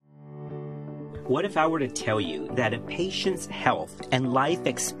What if I were to tell you that a patient's health and life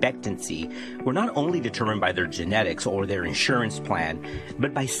expectancy were not only determined by their genetics or their insurance plan,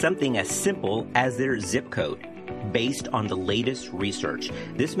 but by something as simple as their zip code? Based on the latest research,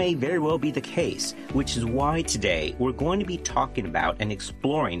 this may very well be the case, which is why today we're going to be talking about and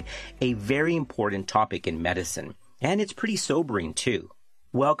exploring a very important topic in medicine. And it's pretty sobering, too.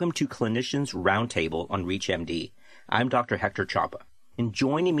 Welcome to Clinicians Roundtable on ReachMD. I'm Dr. Hector Chapa. And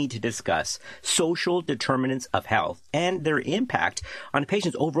joining me to discuss social determinants of health and their impact on a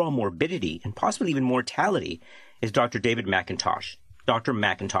patient's overall morbidity and possibly even mortality is Dr. David McIntosh. Dr.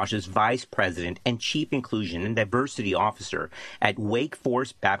 McIntosh is Vice President and Chief Inclusion and Diversity Officer at Wake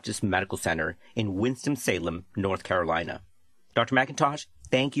Forest Baptist Medical Center in Winston-Salem, North Carolina. Dr. McIntosh,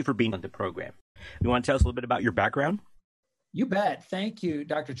 thank you for being on the program. You want to tell us a little bit about your background? You bet. Thank you,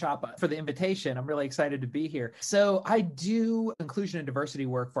 Dr. Chapa, for the invitation. I'm really excited to be here. So I do inclusion and diversity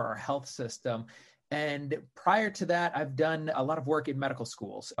work for our health system. And prior to that, I've done a lot of work in medical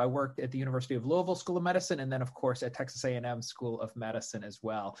schools. I worked at the University of Louisville School of Medicine, and then, of course, at Texas A&M School of Medicine as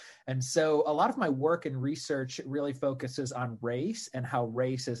well. And so a lot of my work and research really focuses on race and how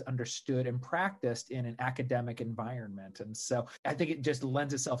race is understood and practiced in an academic environment. And so I think it just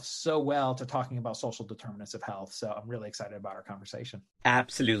lends itself so well to talking about social determinants of health. So I'm really excited about our conversation.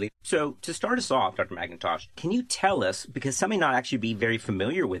 Absolutely. So to start us off, Dr. McIntosh, can you tell us, because some may not actually be very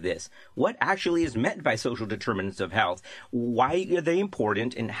familiar with this, what actually is meant by social determinants of health? Why are they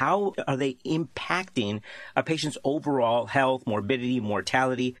important, and how are they impacting a patient's overall health, morbidity,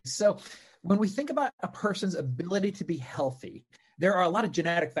 mortality? So when we think about a person's ability to be healthy, there are a lot of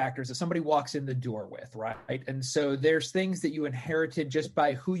genetic factors that somebody walks in the door with, right? And so there's things that you inherited just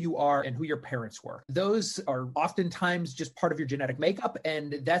by who you are and who your parents were. Those are oftentimes just part of your genetic makeup,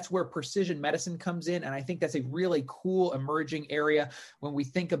 and that's where precision medicine comes in. And I think that's a really cool emerging area when we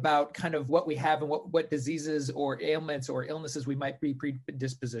think about kind of what we have and what diseases or ailments or illnesses we might be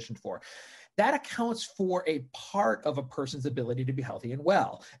predispositioned for. That accounts for a part of a person's ability to be healthy and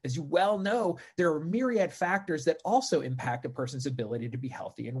well. As you well know, there are myriad factors that also impact a person's ability to be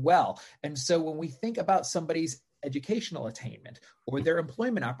healthy and well. And so when we think about somebody's educational attainment or their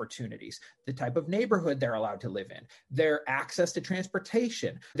employment opportunities, the type of neighborhood they're allowed to live in, their access to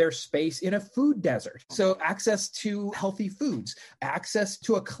transportation, their space in a food desert, so access to healthy foods, access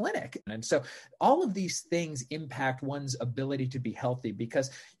to a clinic. And so all of these things impact one's ability to be healthy,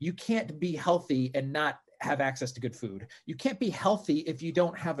 because you can't be healthy and not have access to good food. You can't be healthy if you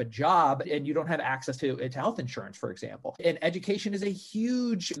don't have a job and you don't have access to health insurance, for example. And education is a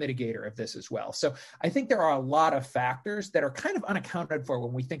huge mitigator of this as well. So I think there are a lot of factors that are kind of unaccounted for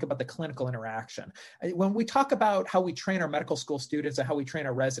when we think about the clinical interaction. When we talk about how we train our medical school students and how we train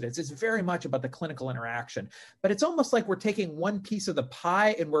our residents, it's very much about the clinical interaction. But it's almost like we're taking one piece of the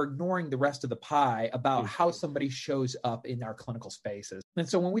pie and we're ignoring the rest of the pie about how somebody shows up in our clinical spaces. And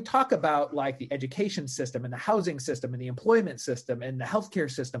so when we talk about like the education system and the housing system and the employment system and the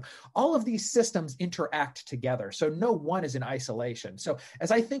healthcare system, all of these systems interact together. So no one is in isolation. So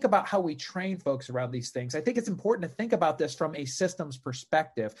as I think about how we train folks around these things, I think it's important to think about this from a systems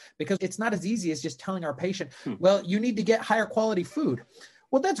perspective, because it's not as easy as just telling our patient, well, you need to get higher quality food.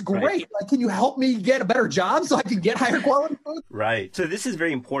 Well, that's great. Right. Like, can you help me get a better job so I can get higher quality food? Right. So this is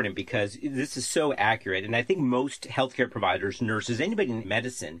very important because this is so accurate. And I think most healthcare providers, nurses, anybody in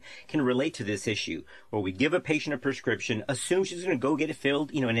medicine can relate to this issue, where we give a patient a prescription, assume she's going to go get it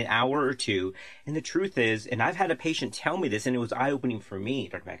filled, in an hour or two. And the truth is, and I've had a patient tell me this, and it was eye-opening for me,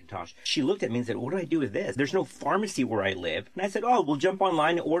 Dr. McIntosh. She looked at me and said, what do I do with this? There's no pharmacy where I live. And I said, oh, we'll jump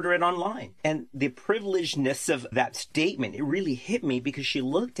online and order it online. And the privilegedness of that statement, it really hit me, because she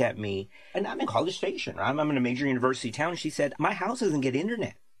looked at me, and I'm in College Station. I'm in a major university town. She said, my house doesn't get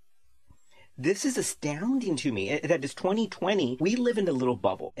internet. This is astounding to me that it's 2020. We live in a little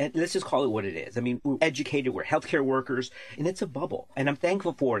bubble, and let's just call it what it is. I mean, we're educated, we're healthcare workers, and it's a bubble. And I'm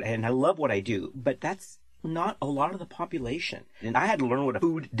thankful for it, and I love what I do, but that's not a lot of the population. And I had to learn what a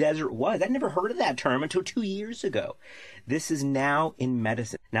food desert was. I'd never heard of that term until 2 years ago. This is now in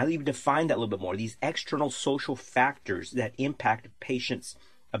medicine. Now that you've defined that a little bit more, these external social factors that impact patients'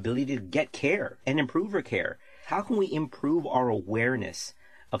 ability to get care and improve her care. How can we improve our awareness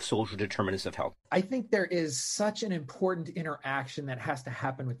of social determinants of health? I think there is such an important interaction that has to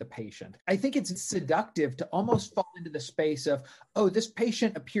happen with the patient. I think it's seductive to almost fall into the space of, oh, this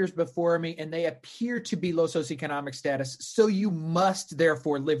patient appears before me and they appear to be low socioeconomic status, so you must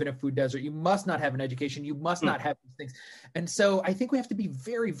therefore live in a food desert. You must not have an education. You must not have these things. And so I think we have to be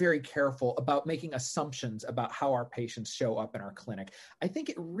very, very careful about making assumptions about how our patients show up in our clinic. I think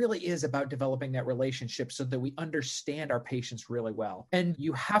it really is about developing that relationship so that we understand our patients really well. And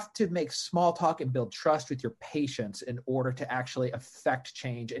you have to make small talk and build trust with your patients in order to actually affect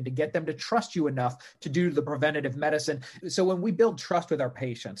change and to get them to trust you enough to do the preventative medicine. So when we build trust with our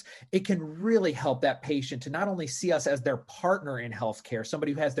patients, it can really help that patient to not only see us as their partner in healthcare,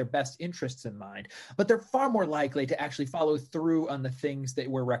 somebody who has their best interests in mind, but they're far more likely to actually follow through on the things that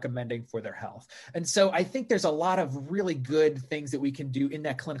we're recommending for their health. And so I think there's a lot of really good things that we can do in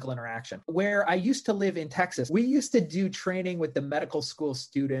that clinical interaction. Where I used to live in Texas, we used to do training with the medical school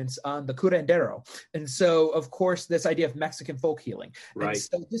students on the curandero. And so, of course, this idea of Mexican folk healing. Right. And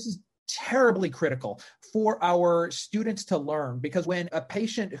so this is terribly critical for our students to learn, because when a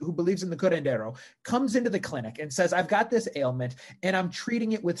patient who believes in the curandero comes into the clinic and says, I've got this ailment and I'm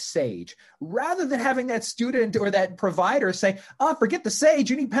treating it with sage, rather than having that student or that provider say, oh, forget the sage,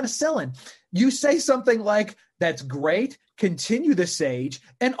 you need penicillin, you say something like, that's great, continue the sage,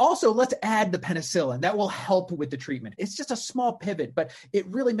 and also let's add the penicillin. That will help with the treatment. It's just a small pivot, but it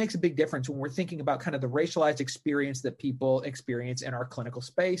really makes a big difference when we're thinking about kind of the racialized experience that people experience in our clinical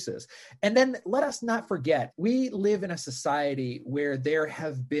spaces. And then let us not forget, we live in a society where there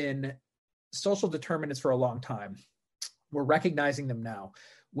have been social determinants for a long time. We're recognizing them now.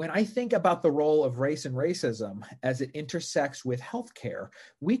 When I think about the role of race and racism as it intersects with healthcare,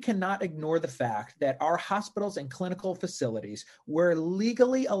 we cannot ignore the fact that our hospitals and clinical facilities were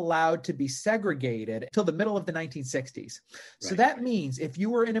legally allowed to be segregated until the middle of the 1960s. So that means if you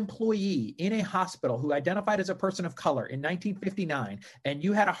were an employee in a hospital who identified as a person of color in 1959 and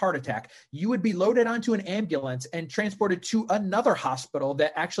you had a heart attack, you would be loaded onto an ambulance and transported to another hospital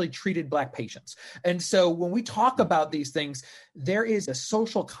that actually treated Black patients. And so when we talk about these things, there is a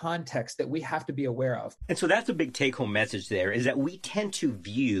social context that we have to be aware of. And so that's a big take-home message there, is that we tend to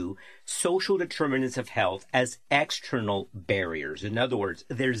view social determinants of health as external barriers. In other words,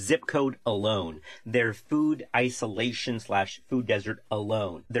 their zip code alone, their food isolation / food desert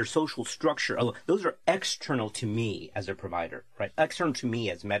alone, their social structure alone. Those are external to me as a provider, right? External to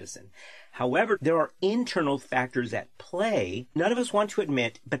me as medicine. However, there are internal factors at play none of us want to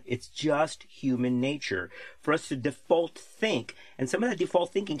admit, but it's just human nature for us to default think, and some of that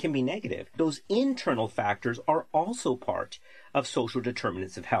default thinking can be negative. Those internal factors are also part of social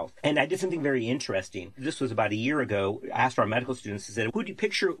determinants of health. And I did something very interesting. This was about a year ago. I asked our medical students, I said, who do you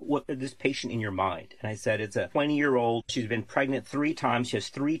picture this patient in your mind? And I said, it's a 20-year-old. She's been pregnant 3 times. She has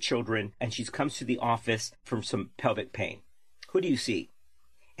 3 children, and she comes to the office from some pelvic pain. Who do you see?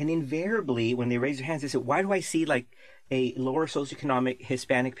 And invariably, when they raise their hands, they say, why do I see like a lower socioeconomic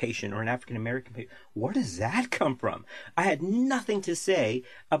Hispanic patient or an African-American patient? Where does that come from? I had nothing to say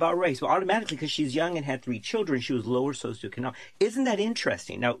about race. Well, automatically, because she's young and had 3 children, she was lower socioeconomic. Isn't that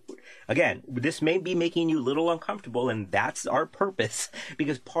interesting? Now, again, this may be making you a little uncomfortable, and that's our purpose,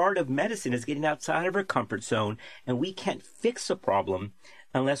 because part of medicine is getting outside of our comfort zone, and we can't fix a problem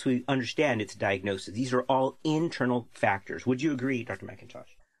unless we understand its diagnosis. These are all internal factors. Would you agree, Dr.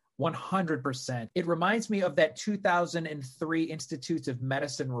 McIntosh? 100%. It reminds me of that 2003 Institutes of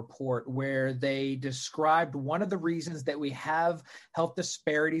Medicine report where they described one of the reasons that we have health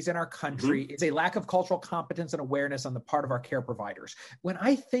disparities in our country is a lack of cultural competence and awareness on the part of our care providers. When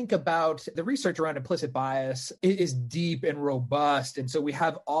I think about the research around implicit bias, it is deep and robust. And so we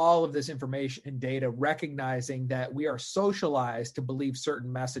have all of this information and data recognizing that we are socialized to believe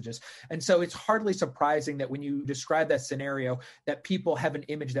certain messages. And so it's hardly surprising that when you describe that scenario, that people have an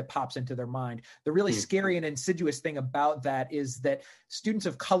image that pops into their mind. The really scary and insidious thing about that is that students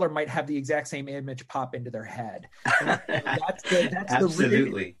of color might have the exact same image pop into their head. And that's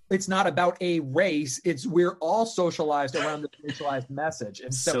Absolutely. It's not about a race. It's we're all socialized around the racialized message.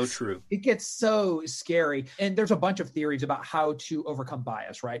 And so true. It gets so scary. And there's a bunch of theories about how to overcome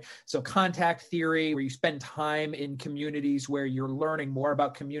bias, right? So contact theory, where you spend time in communities where you're learning more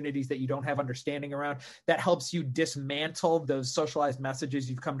about communities that you don't have understanding around, that helps you dismantle those socialized messages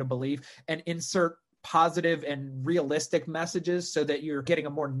you've come to believe and insert positive and realistic messages so that you're getting a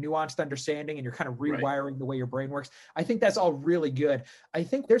more nuanced understanding and you're kind of rewiring the way your brain works. I think that's all really good. I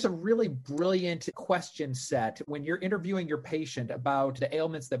think there's a really brilliant question set when you're interviewing your patient about the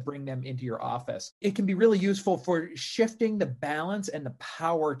ailments that bring them into your office. It can be really useful for shifting the balance and the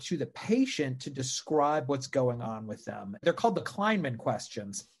power to the patient to describe what's going on with them. They're called the Kleinman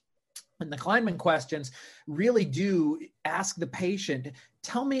questions. And the Kleinman questions really do ask the patient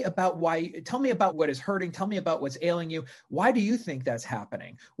tell me about what is hurting. Tell me about what's ailing you. Why do you think that's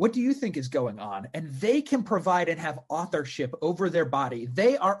happening? What do you think is going on? And they can provide and have authorship over their body.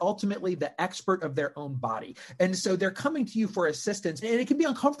 They are ultimately the expert of their own body. And so they're coming to you for assistance. And it can be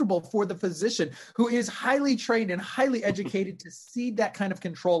uncomfortable for the physician who is highly trained and highly educated to cede that kind of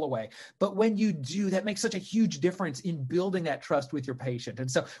control away. But when you do, that makes such a huge difference in building that trust with your patient.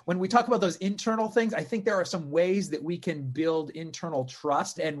 And so when we talk about those internal things, I think there are some ways that we can build internal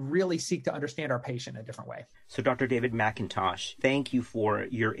trust and really seek to understand our patient in a different way. So Dr. David McIntosh, thank you for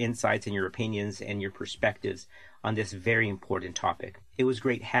your insights and your opinions and your perspectives on this very important topic. It was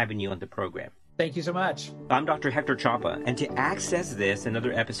great having you on the program. Thank you so much. I'm Dr. Hector Chapa, and to access this and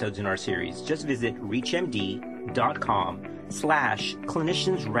other episodes in our series, just visit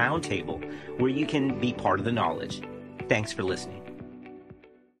reachmd.com/clinicians roundtable, where you can be part of the knowledge. Thanks for listening.